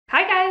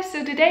guys,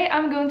 so today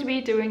I'm going to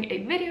be doing a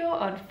video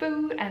on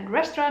food and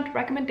restaurant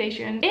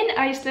recommendations in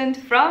Iceland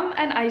from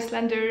an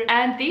Icelander,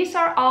 and these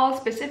are all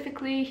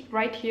specifically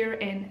right here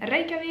in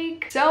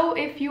Reykjavik. So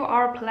if you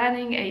are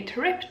planning a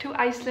trip to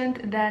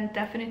Iceland, then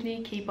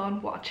definitely keep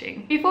on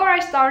watching. Before I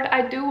start,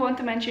 I do want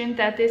to mention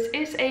that this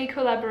is a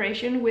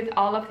collaboration with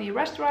all of the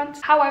restaurants.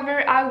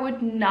 However, I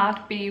would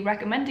not be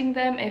recommending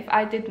them if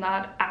I did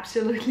not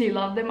absolutely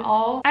love them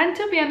all. And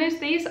to be honest,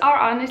 these are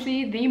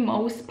honestly the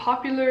most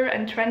popular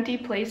and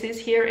trendy places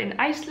here in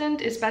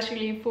Iceland,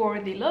 especially for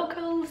the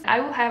locals. I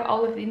will have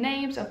all of the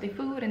names of the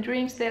food and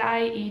drinks that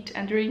I eat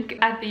and drink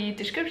at the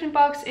description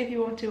box if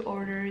you want to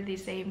order the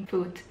same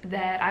food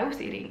that I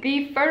was eating.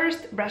 The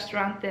first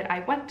restaurant that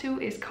I went to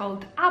is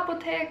called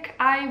Apótek.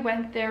 I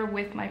went there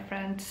with my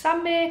friend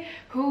Sammi,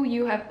 who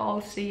you have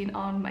all seen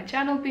on my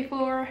channel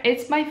before.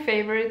 It's my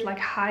favorite like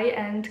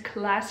high-end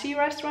classy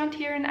restaurant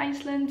here in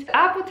Iceland.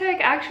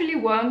 Apótek actually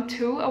won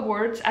 2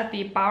 awards at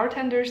the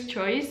Bartender's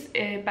Choice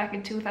back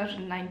in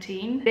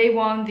 2019. They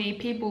won the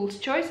People's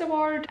Choice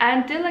Award,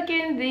 and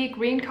Dillagin, the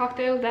green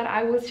cocktail that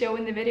I will show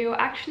in the video,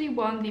 actually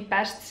won the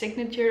best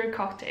signature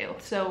cocktail.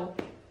 So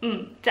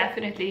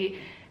definitely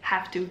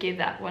have to give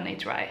that one a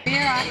try. We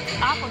are at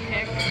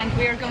Apótek and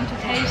we are going to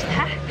taste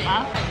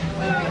Hekla.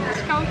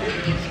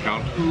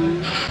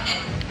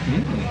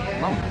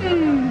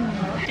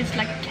 It's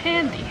like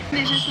candy.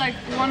 This is like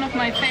one of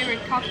my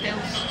favorite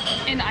cocktails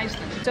in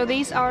Iceland. So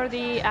these are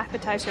the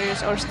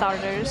appetizers or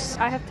starters.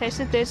 I have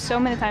tasted this so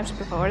many times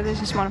before.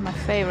 This is one of my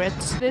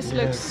favorites. This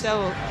looks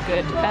so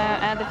good,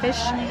 and the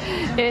fish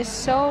is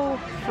so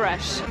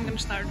fresh. I'm gonna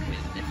start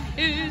with the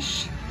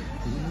fish.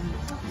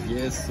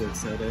 Yes, so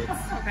excited.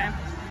 Okay.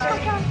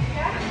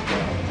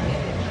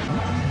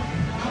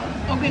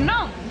 Okay,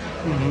 now.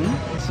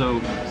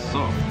 So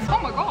soft. Oh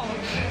my god.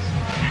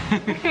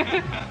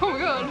 Oh my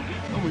god.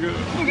 Oh my god.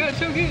 Oh my god,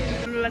 so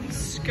good.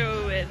 Let's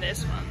go with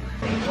this one.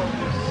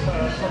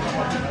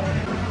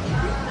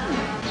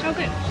 So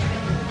good.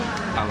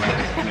 I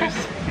like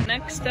this.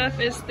 Next up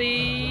is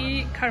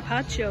the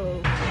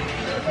Carpaccio.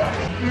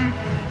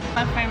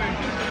 My favorite.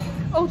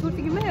 Oh, du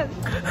fick med!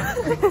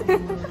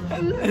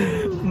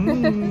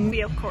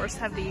 We of course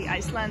have the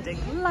Icelandic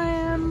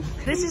lamb.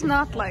 This is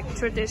not like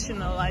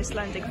traditional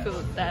Icelandic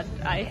food that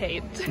I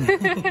hate.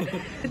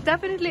 It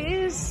definitely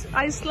is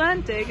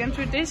Icelandic and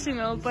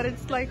traditional, but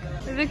it's like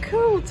the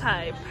cool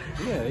type.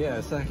 Yeah,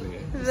 exactly.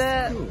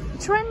 The cool,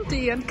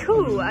 trendy and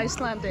cool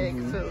Icelandic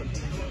food.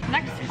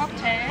 Next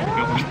cocktail.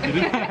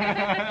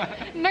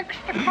 Next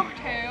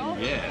cocktail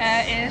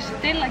is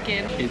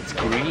Dillagin. It's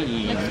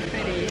green. Looks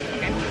pretty.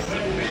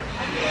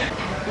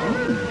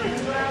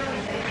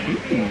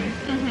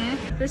 Okay.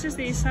 This is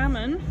the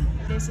salmon,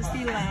 this is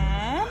the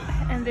lamb,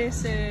 and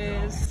this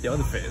is the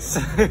other fish.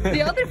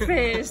 The other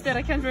fish that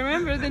I can't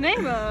remember the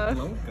name of.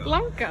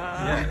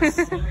 Blanca. Yes.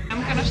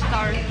 I'm gonna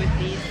start with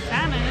the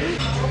salmon.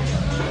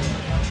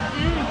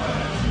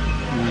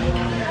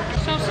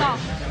 So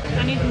soft.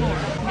 I need more.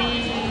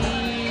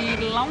 The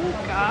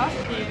Blanca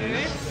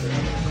is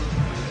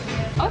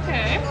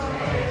okay.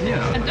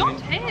 Yeah. I don't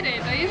hate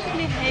it. I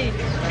usually hate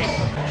fish.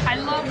 I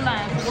love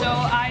lamb, so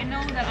I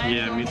know that I'm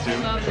going to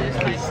love this.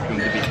 It's going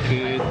to be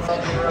good.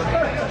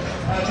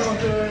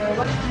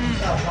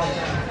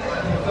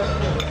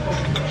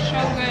 So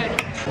good.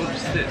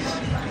 What's this?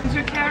 It's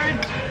a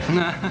carrot.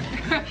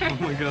 Oh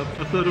my god,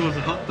 I thought it was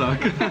a hot dog.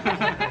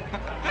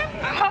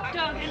 Hot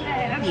dog in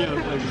there. Yeah,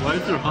 like why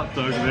is there a hot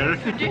dog there?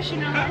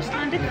 Traditional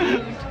Icelandic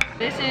food.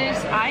 This is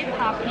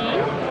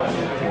PAPI.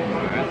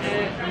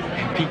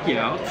 Peek it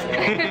out.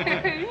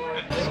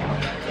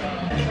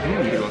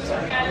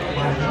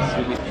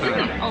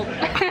 Oh.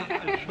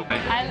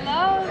 I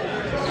love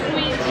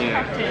sweet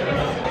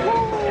cocktails.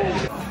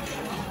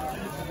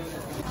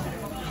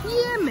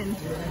 Yemen.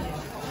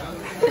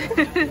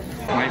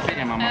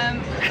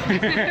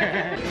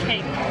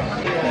 Cake.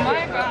 Oh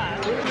my god.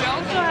 We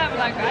also have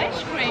like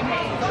ice cream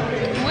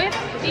with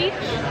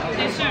each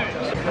dessert.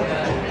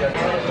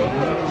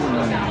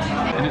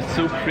 And it's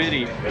so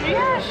pretty.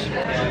 Yes.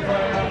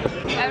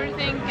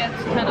 Everything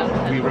gets 10 out of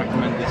 10. We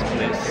recommend this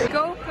place.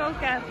 Go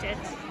get it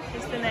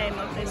is the name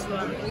of this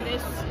one.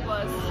 This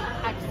was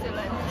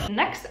excellent.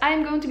 Next,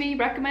 I'm going to be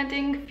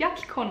recommending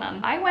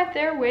Fjallkonan. I went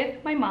there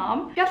with my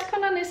mom.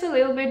 Fjallkonan is a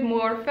little bit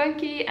more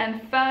funky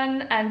and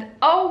fun, and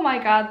oh my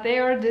god,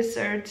 their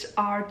desserts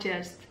are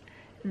just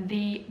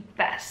the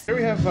best. Here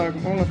we have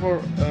one of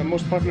our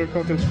most popular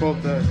cocktails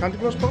called Candy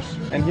Floss Boss.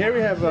 And here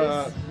we have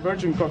a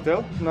virgin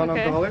cocktail,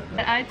 non-alcoholic.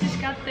 Okay. I just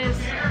got this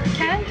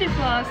Candy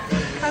Floss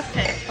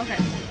cocktail. Okay.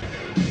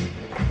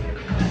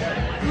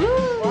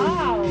 Ooh.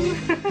 Wow.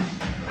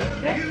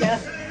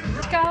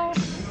 Let's go.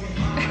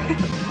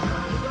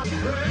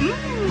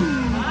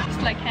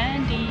 It's like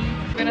candy.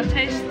 I'm gonna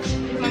taste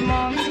my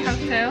mom's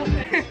cocktail.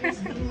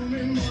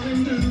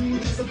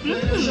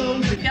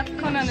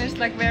 Fjallkonan is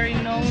like very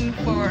known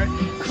for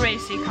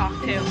crazy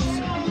cocktails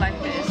like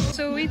this.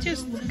 So we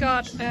just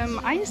got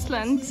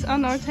Iceland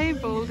on our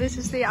table. This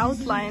is the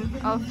outline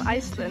of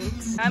Iceland.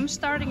 I'm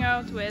starting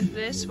out with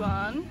this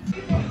one.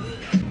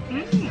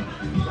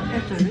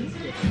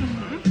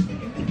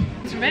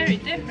 very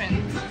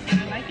different.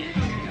 I like it.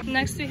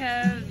 Next we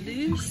have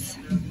this.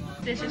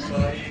 This is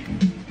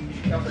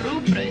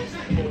rúgbrauð.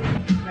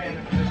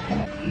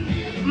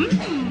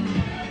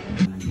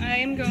 I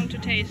am going to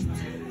taste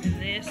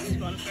this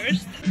one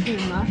first.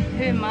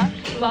 Humar.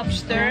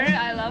 Lobster.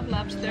 I love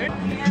lobster.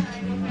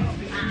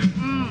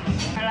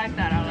 I like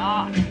that a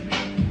lot.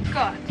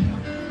 Good.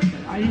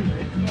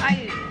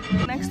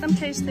 Next I'm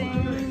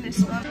tasting this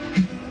one.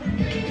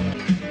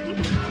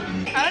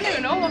 I don't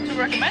even know what to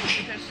recommend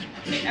because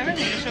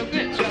everything is so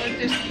good, so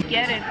just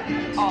get it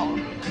all.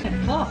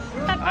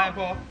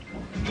 Apple.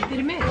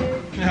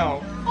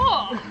 No.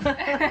 Oh!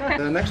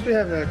 Next we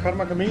have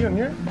Carpaccio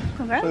here.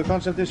 Okay. So the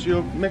concept is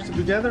you mix it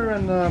together,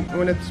 and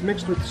when it's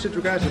mixed with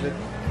citric acid it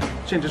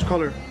changes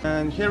color.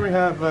 And here we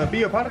have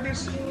Bíó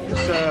Paradís.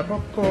 It's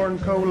popcorn,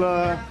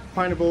 cola,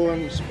 pineapple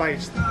and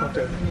spiced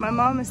cocktail. My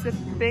mom is the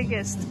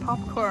biggest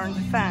popcorn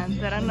fan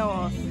that I know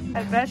of.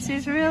 I bet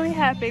she's really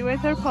happy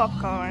with her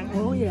popcorn.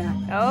 Oh yeah.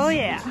 Oh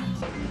yeah.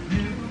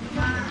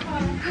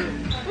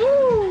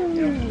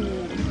 Ooh.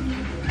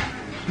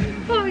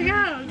 Oh my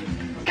god.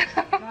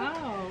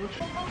 Wow.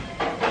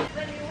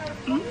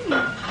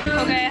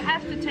 Okay, I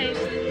have to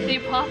taste the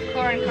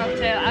popcorn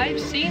cocktail. I've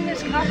seen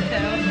this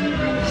cocktail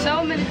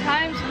so many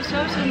times on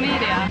social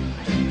media.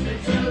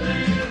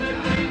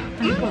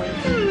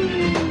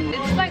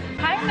 It's like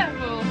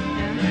pineapple,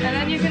 and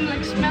then you can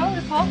like smell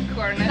the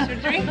popcorn as you're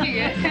drinking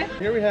it.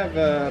 Here we have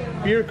a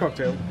beer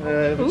cocktail.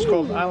 It's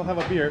called I'll Have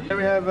a Beer. Here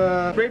we have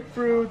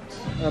grapefruit,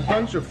 a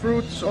bunch of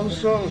fruits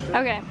also.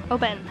 Okay,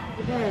 open.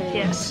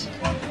 Yes.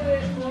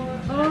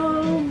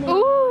 Oh my.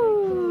 Ooh!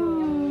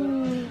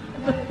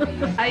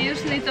 I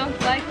usually don't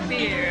like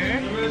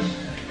beer,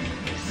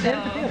 so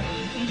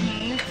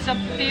it's a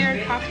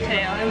beer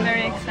cocktail. I'm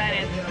very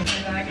excited.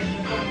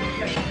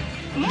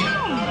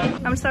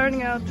 I'm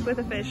starting out with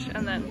a fish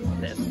and then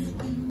this.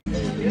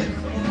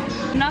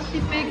 Not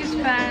the biggest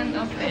fan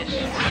of fish,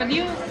 but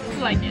you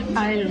like it.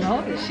 I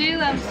love it. She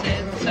loves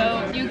it,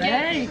 so you get.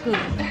 Very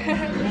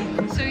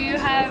good. So you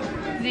have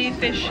the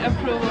fish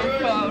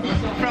approval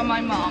from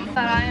my mom.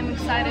 But I am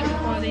excited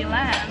for the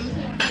lamb.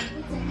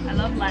 I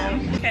love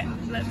lamb. Okay,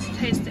 let's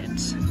taste it.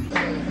 So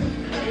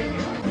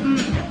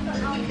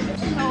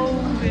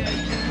good.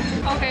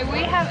 Okay,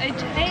 we have a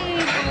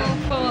table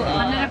full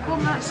of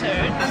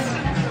desserts.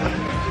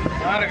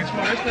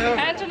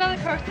 And another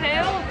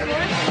cocktail, of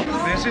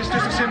course. This is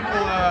just a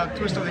simple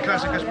twist of the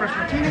classic espresso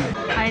martini.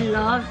 I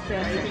love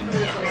that.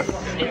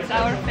 It's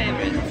our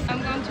favorite.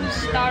 I'm going to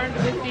start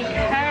with the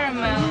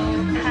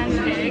caramel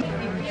pancake.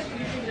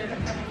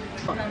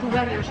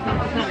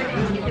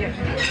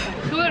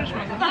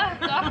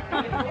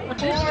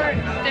 Four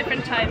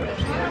different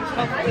types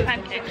of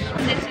pancakes.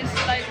 This is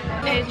like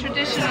a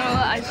traditional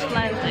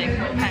Icelandic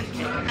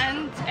pancake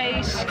and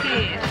a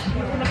skyr.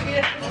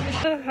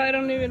 I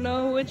don't even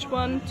know which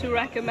one to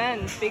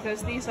recommend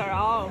because these are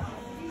all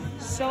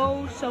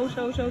so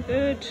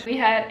good. We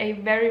had a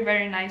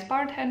very nice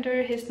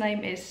bartender. His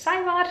name is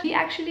Sæta. He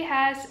actually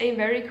has a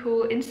very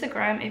cool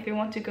Instagram if you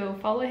want to go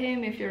follow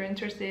him if you're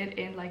interested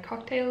in like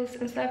cocktails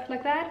and stuff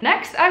like that.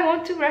 Next, I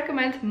want to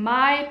recommend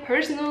my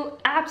personal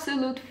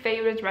absolute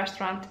favorite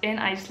restaurant in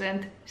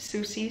Iceland,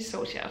 Sushi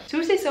Social.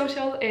 Sushi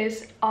Social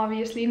is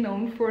obviously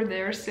known for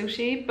their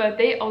sushi, but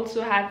they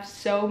also have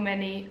so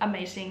many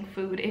amazing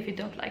food if you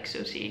don't like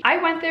sushi. I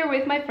went there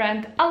with my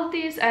friend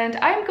Aldís and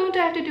I'm going to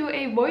have to do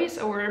a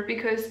voiceover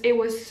because it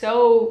was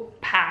so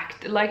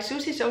packed. Like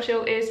Sushi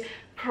Social is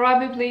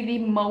probably the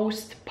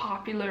most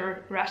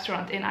popular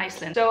restaurant in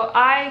Iceland. So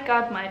I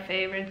got my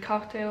favorite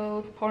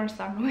cocktail,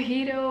 pornstar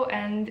mojito,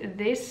 and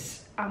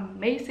this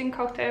amazing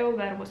cocktail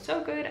that was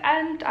so good,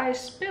 and I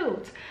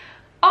spilled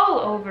all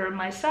over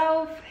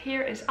myself.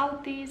 Here is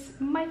Aldís,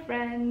 my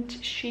friend.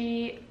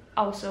 She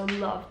also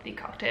loved the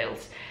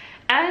cocktails.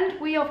 And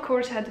we of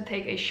course had to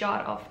take a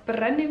shot of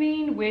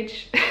brennivín,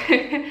 which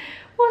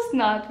was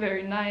not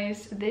very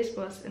nice. This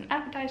was an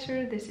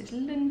appetizer. This is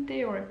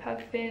lundi or a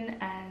puffin,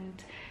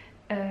 and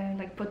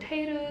like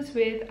potatoes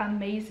with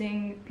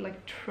amazing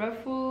like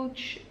truffle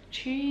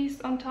cheese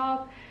on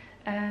top.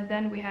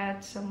 Then we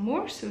had some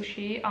more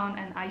sushi on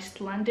an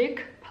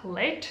Icelandic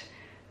plate.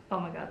 Oh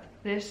my god,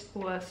 this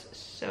was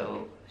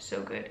so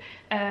good.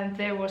 And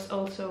there was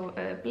also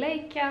a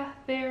bleikja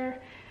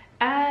there.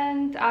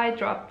 And I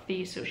dropped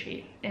the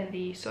sushi in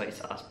the soy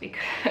sauce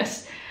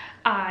because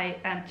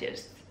I'm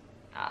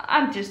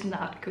just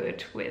not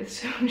good with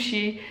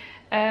sushi.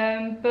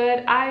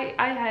 But I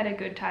had a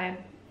good time.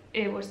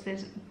 It was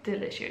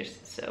delicious,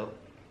 so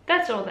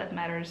that's all that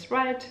matters,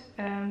 right?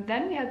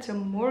 Then we had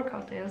some more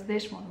cocktails.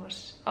 This one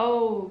was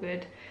so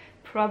good,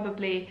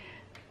 probably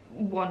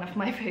one of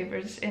my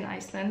favorites in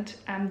Iceland.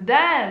 And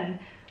then,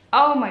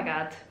 oh my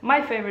god,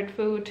 my favorite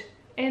food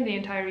in the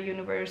entire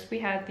universe. We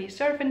had the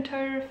surf and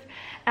turf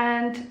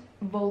and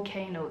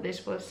volcano.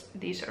 This was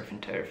the surf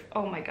and turf.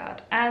 Oh my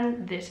god.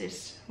 And this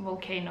is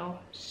volcano.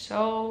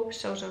 So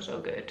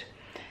good.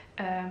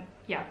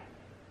 Yeah,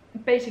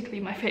 basically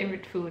my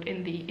favorite food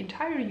in the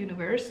entire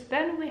universe.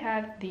 Then we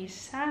have the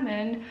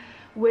salmon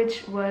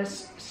which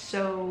was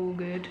so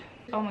good.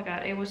 Oh my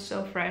god, it was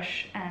so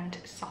fresh and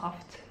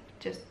soft,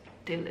 just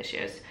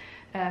delicious.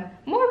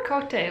 More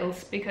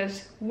cocktails,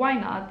 because why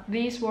not?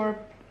 These were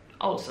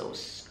also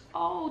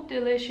so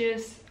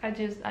delicious.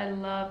 I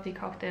love the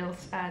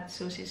cocktails at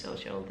Sushi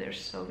Social, they're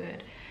so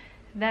good.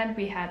 Then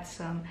we had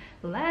some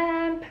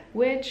lamb,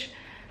 which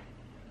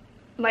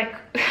like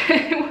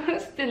it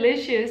was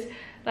delicious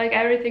like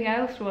everything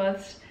else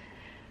was.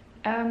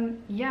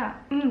 Yeah,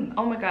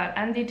 oh my god.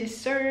 And the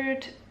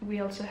dessert, we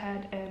also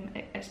had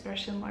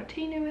espresso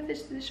martini with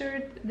this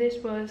dessert.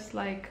 This was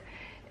like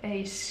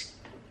a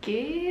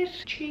Skyr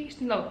cheese,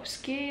 no,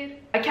 Skyr,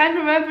 I can't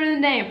remember the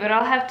name, but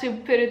I'll have to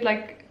put it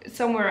like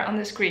somewhere on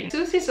the screen.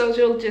 Sushi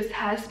Social just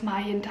has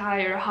my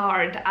entire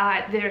heart.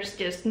 There's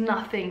just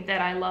nothing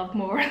that I love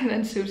more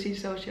than Sushi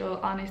Social,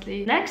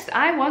 honestly. Next,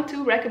 I want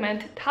to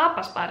recommend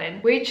Tapas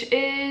Barinn, which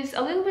is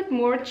a little bit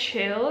more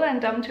chill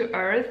and down to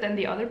earth than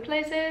the other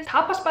places.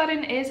 Tapas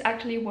Barinn is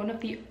actually one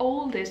of the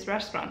oldest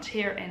restaurants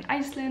here in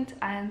Iceland,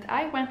 and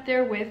I went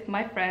there with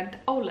my friend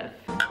Olaf.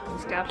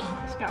 Scout.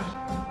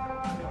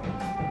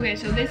 Okay,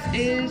 so this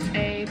is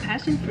a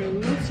passion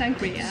fruit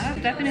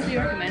sangria. Definitely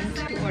recommend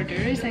to order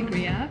a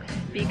sangria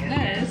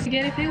because you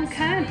get a full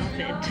can of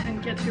it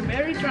and get you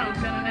very drunk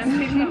on an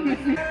empty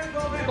stomach.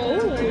 Oh,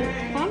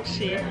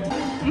 fancy.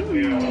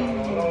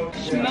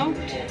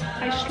 Smoked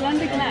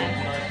Icelandic lamb.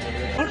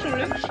 Also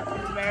looks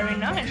very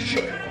nice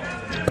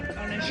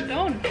on a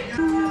stone.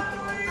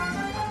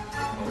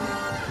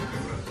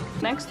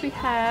 Next we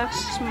have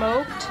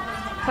smoked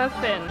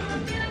puffin.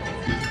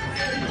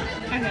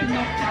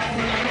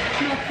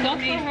 Not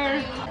for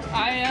her.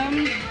 I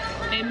am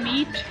a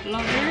meat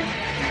lover,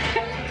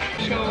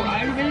 so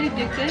I really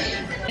dig this.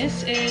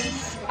 This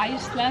is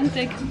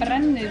Icelandic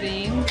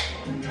Landscape,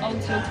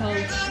 also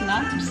called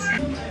snaps.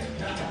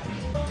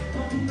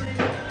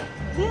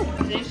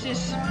 This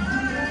is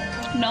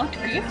not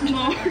good,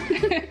 no.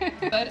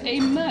 But a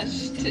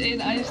must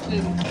in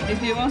Iceland.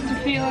 If you want to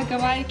feel like a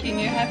Viking,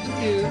 you have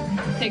to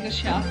take a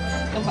shot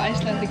of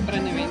Icelandic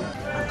Landscape.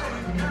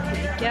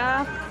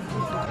 Yeah.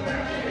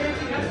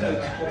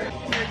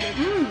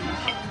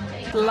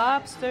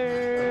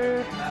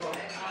 Lobster.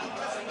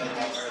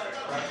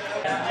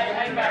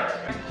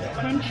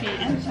 Crunchy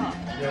and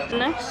soft.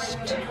 Next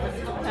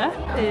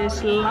up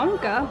is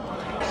langa.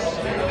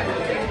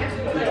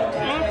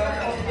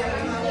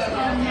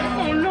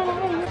 Oh no,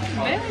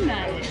 very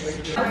nice.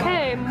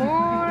 Okay,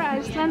 more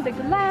Icelandic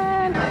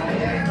land.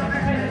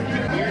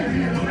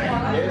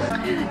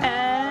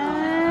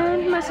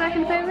 And my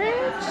second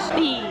favorite,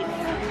 beef.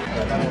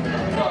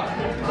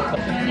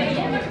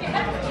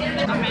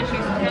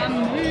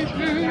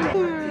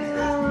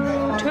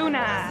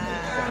 Tuna.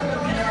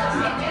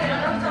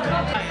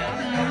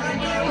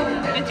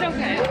 It's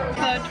okay,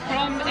 but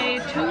from a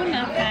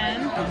tuna fan,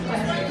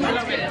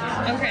 it's good.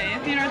 Okay,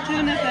 if you're a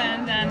tuna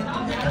fan, then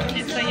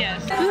it's a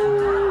yes.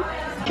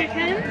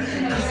 Chicken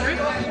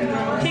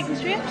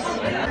strips.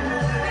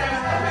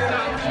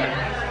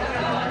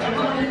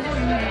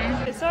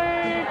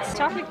 Desserts,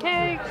 chocolate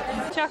cake,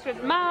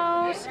 chocolate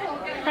mouse,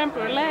 creme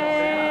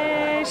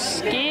brulee,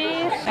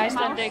 Skyr,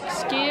 Icelandic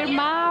Skyr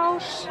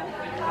mouse.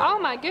 Oh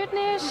my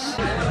goodness!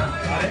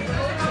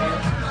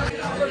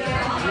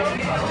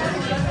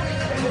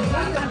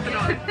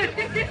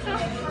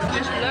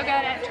 Just look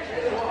at it.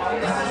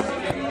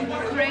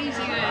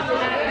 Crazy good.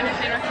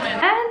 Definitely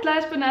recommend. And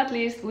last but not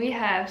least, we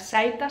have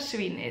Sæta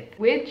Svínið,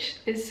 which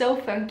is so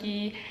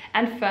funky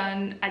and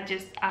fun.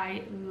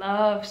 I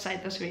love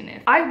Sæta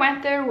Svínið. I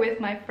went there with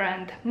my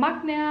friend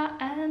Magna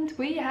and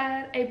we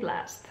had a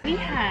blast. We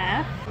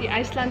have the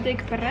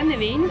Icelandic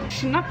Brennivin.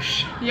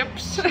 Snaps. Yep.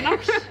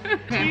 Snaps.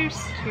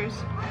 Cheers.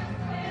 Cheers.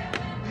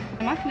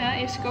 Magna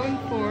is going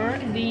for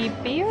the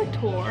beer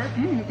tour.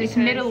 This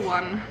middle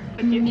one.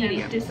 But you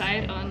can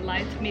decide on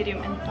light,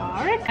 medium and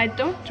dark. I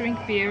don't drink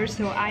beer,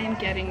 so I am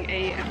getting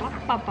a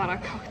rabarbara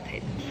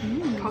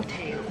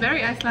cocktail.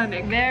 Very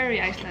Icelandic.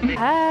 Very Icelandic.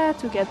 I had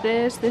to get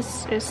this.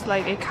 This is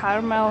like a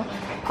caramel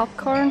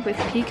popcorn with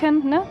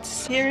pecan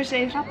nuts. Here is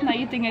a hrafna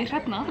eating a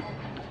hrafna.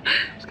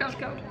 Scout.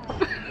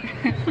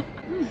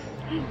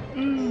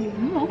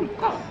 Oh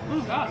god.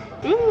 Oh god.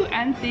 Ooh,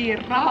 and the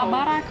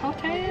rabarbara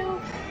cocktail.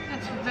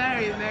 That's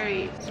very,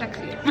 very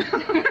sexy.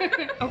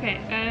 Okay,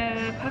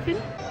 Puffin.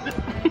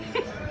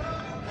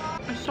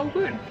 It's so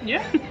good.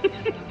 Yeah.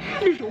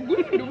 It's so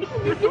good.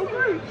 It's so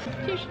good.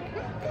 Cheers.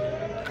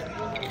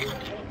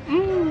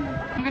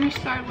 I'm gonna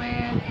start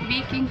with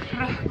Viking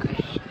Rökkur.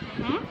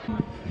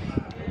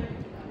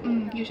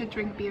 You should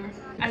drink beer.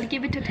 I'll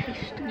give it a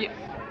taste. Yeah.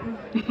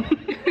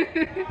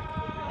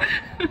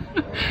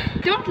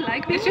 Don't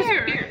like beer. It's just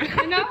beer.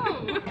 No.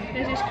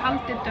 This is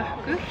kaldi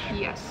dökkur.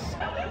 Yes.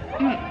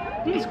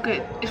 It's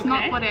good. It's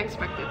not what I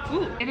expected.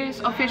 Ooh. It is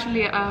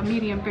officially a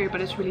medium beer,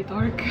 but it's really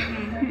dark.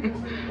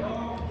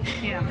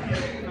 Yeah.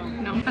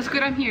 No. That's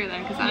good I'm here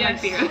then, because I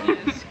like beer.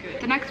 Yes,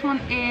 good. The next one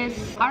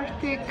is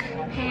Artic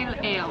Pale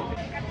Ale.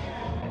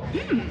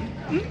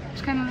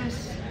 It's kind of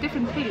this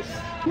different taste.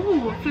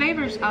 Ooh,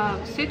 flavors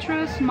of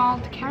citrus,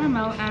 malt,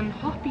 caramel, and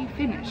hoppy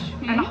finish.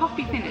 And a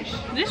hoppy finish.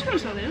 This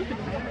one's a little bit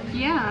better.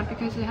 Yeah,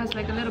 because it has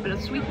like a little bit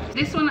of sweet.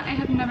 This one I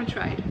have never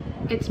tried.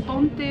 It's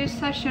Ponte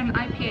Session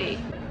IPA.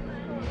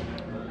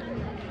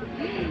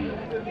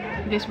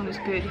 This one is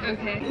good.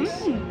 Okay.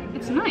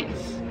 It's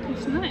nice.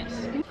 It's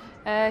nice.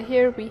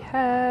 Here we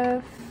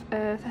have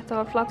þetta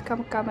var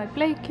flatganga með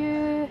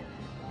bleikju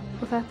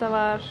og þetta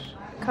var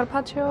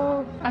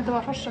Carpaccio. Þetta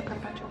var hrossa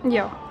Carpaccio.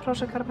 Já,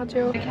 hrossa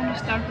Carpaccio. Can we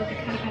start with the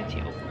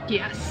Carpaccio?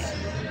 Yes.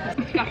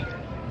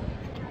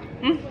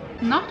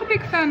 Not a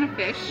big fan of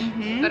fish,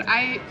 but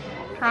I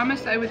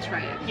promised I would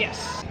try it.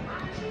 Yes.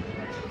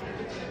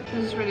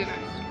 This is really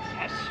nice.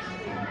 Yes.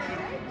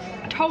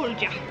 I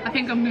told ya. I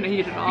think I'm gonna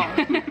eat it all.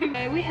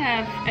 We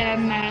have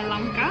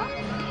langa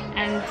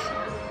and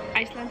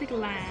Icelandic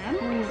lamb.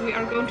 We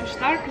are going to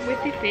start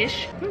with the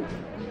fish.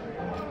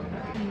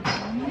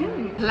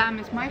 Lamb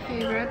is my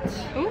favorite.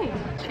 Ooh,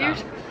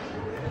 cheers.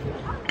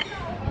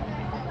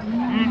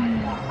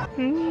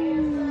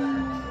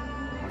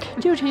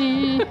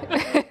 Juicy.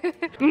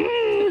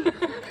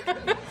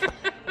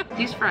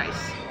 These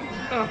fries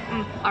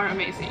are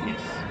amazing.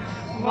 Yes.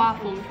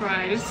 Waffle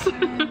fries.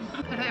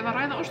 Þetta er að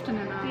ræða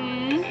ostunina.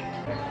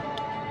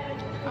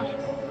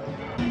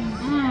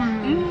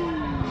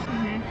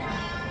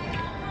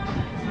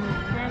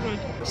 Very good.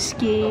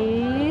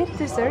 Skyr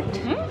dessert.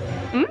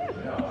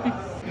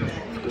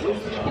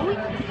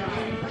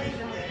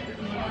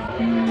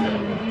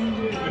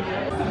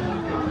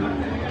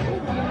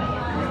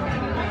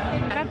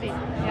 Ready?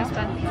 Yes,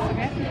 done.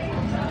 Okay.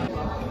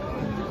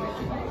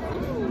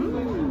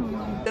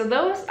 So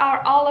those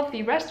are all of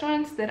the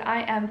restaurants that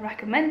I am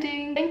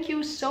recommending. Thank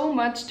you so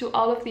much to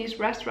all of these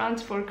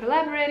restaurants for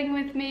collaborating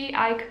with me.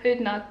 I could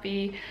not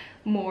be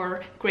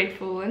more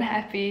grateful and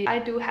happy. I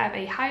do have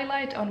a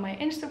highlight on my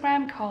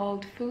Instagram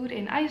called Food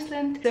in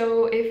Iceland.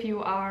 So if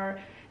you are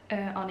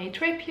on a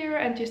trip here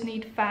and just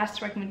need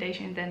fast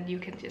recommendation, then you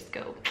can just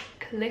go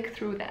click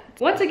through that.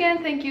 Once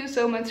again, thank you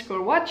so much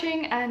for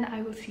watching and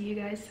I will see you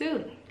guys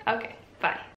soon. Okay, bye.